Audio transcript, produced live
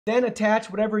Then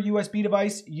attach whatever USB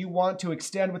device you want to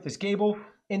extend with this cable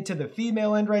into the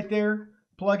female end right there,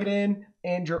 plug it in,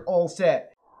 and you're all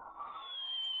set.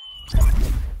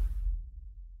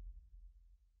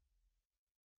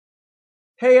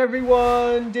 Hey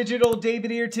everyone, Digital David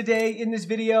here. Today in this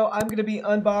video, I'm going to be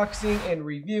unboxing and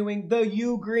reviewing the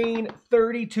UGREEN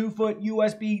 32-foot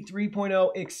USB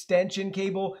 3.0 extension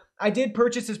cable. I did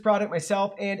purchase this product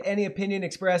myself, and any opinion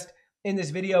expressed in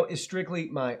this video is strictly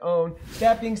my own.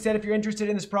 That being said, if you're interested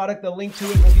in this product, the link to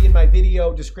it will be in my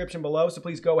video description below, so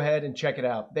please go ahead and check it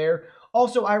out there.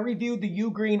 Also, I reviewed the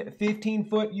UGREEN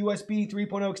 15-foot USB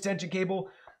 3.0 extension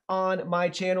cable on my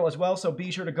channel as well, so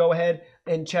be sure to go ahead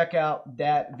and check out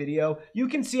that video. You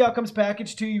can see how it comes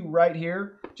packaged to you right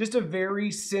here. Just a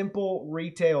very simple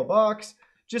retail box,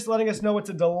 just letting us know it's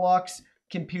a deluxe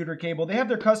computer cable. They have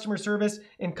their customer service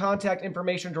and contact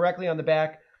information directly on the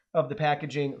back of the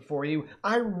packaging for you.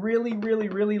 I really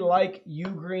like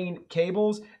UGREEN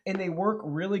cables, and they work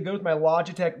really good with my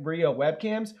Logitech Brio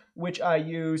webcams, which I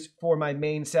use for my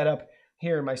main setup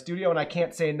here in my studio, and I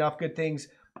can't say enough good things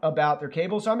about their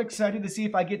cable. So I'm excited to see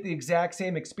if I get the exact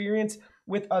same experience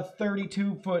with a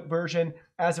 32-foot version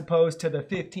as opposed to the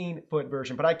 15-foot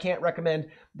version, but I can't recommend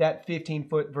that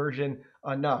 15-foot version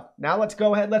enough. Now let's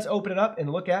go ahead, let's open it up and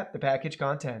look at the package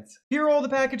contents. Here are all the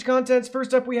package contents.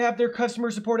 First up, we have their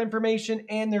customer support information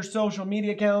and their social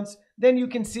media accounts. Then you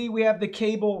can see we have the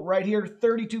cable right here,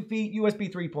 32 feet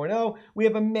USB 3.0. We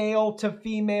have a male to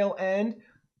female end.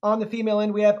 On the female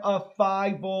end, we have a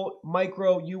 5-volt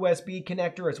micro USB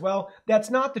connector as well.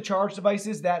 That's not the charge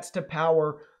devices, that's to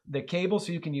power the cable,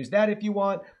 so you can use that if you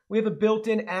want. We have a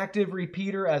built-in active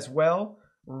repeater as well.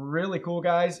 Really cool,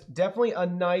 guys. Definitely a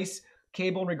nice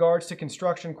cable in regards to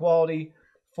construction quality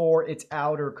for its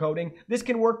outer coating. This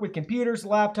can work with computers,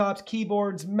 laptops,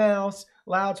 keyboards, mouse,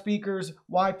 loudspeakers,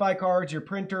 Wi-Fi cards, your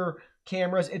printer,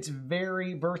 cameras. It's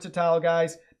very versatile,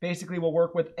 guys. Basically will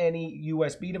work with any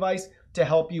USB device to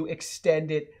help you extend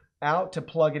it out to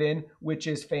plug it in, which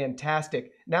is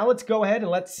fantastic. Now let's go ahead and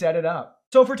let's set it up.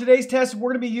 So for today's test,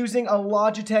 we're going to be using a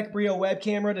Logitech Brio web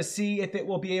camera to see if it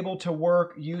will be able to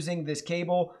work using this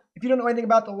cable. If you don't know anything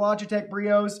about the Logitech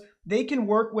Brios, they can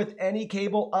work with any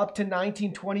cable up to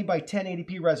 1920 by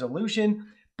 1080p resolution,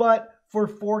 but for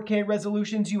 4K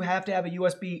resolutions, you have to have a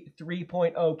USB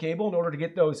 3.0 cable in order to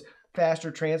get those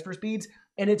faster transfer speeds,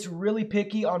 and it's really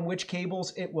picky on which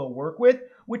cables it will work with,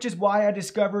 which is why I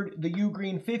discovered the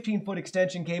UGREEN 15-foot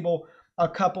extension cable a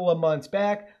couple of months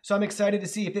back. So I'm excited to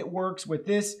see if it works with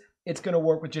this. It's going to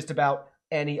work with just about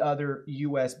any other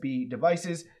USB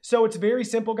devices. So it's very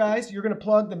simple, guys. You're going to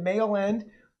plug the male end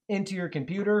into your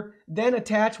computer, then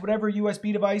attach whatever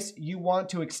USB device you want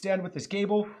to extend with this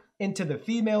cable into the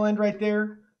female end right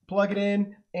there, plug it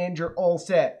in, and you're all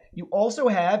set. You also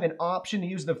have an option to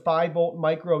use the 5-volt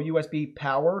micro USB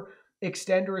power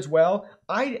extender as well.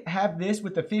 I have this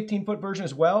with the 15-foot version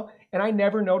as well, and I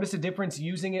never noticed a difference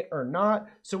using it or not.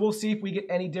 So we'll see if we get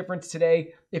any difference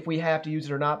today if we have to use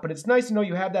it or not. But it's nice to know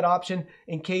you have that option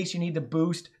in case you need to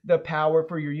boost the power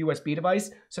for your USB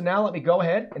device. So now let me go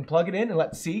ahead and plug it in and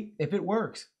let's see if it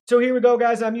works. So here we go,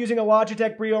 guys. I'm using a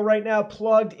Logitech Brio right now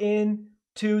plugged in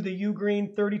to the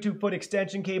UGREEN 32-foot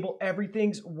extension cable.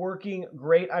 Everything's working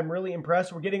great. I'm really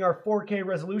impressed. We're getting our 4K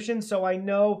resolution, so I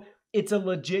know it's a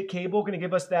legit cable, going to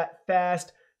give us that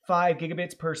fast 5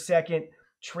 gigabits per second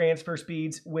transfer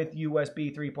speeds with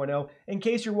USB 3.0. In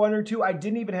case you're wondering too, I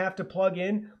didn't even have to plug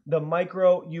in the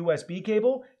micro USB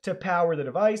cable to power the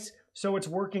device, so it's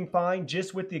working fine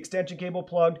just with the extension cable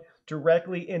plugged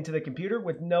directly into the computer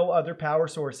with no other power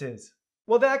sources.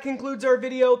 Well, that concludes our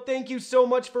video. Thank you so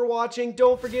much for watching.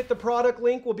 Don't forget the product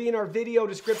link will be in our video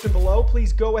description below.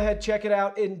 Please go ahead, check it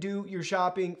out, and do your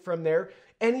shopping from there.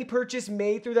 Any purchase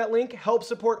made through that link helps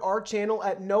support our channel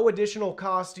at no additional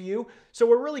cost to you. So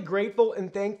we're really grateful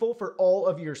and thankful for all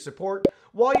of your support.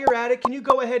 While you're at it, can you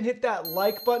go ahead and hit that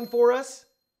like button for us?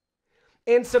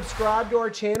 And subscribe to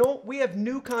our channel. We have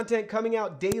new content coming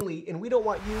out daily, and we don't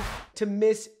want you to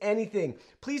miss anything.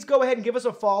 Please go ahead and give us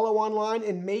a follow online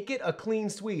and make it a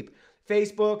clean sweep.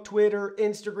 Facebook, Twitter,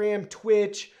 Instagram,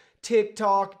 Twitch,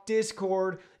 TikTok,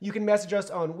 Discord. You can message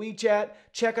us on WeChat,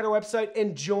 check out our website,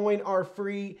 and join our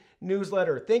free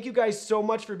newsletter. Thank you guys so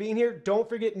much for being here. Don't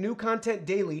forget new content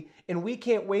daily, and we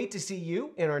can't wait to see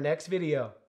you in our next video.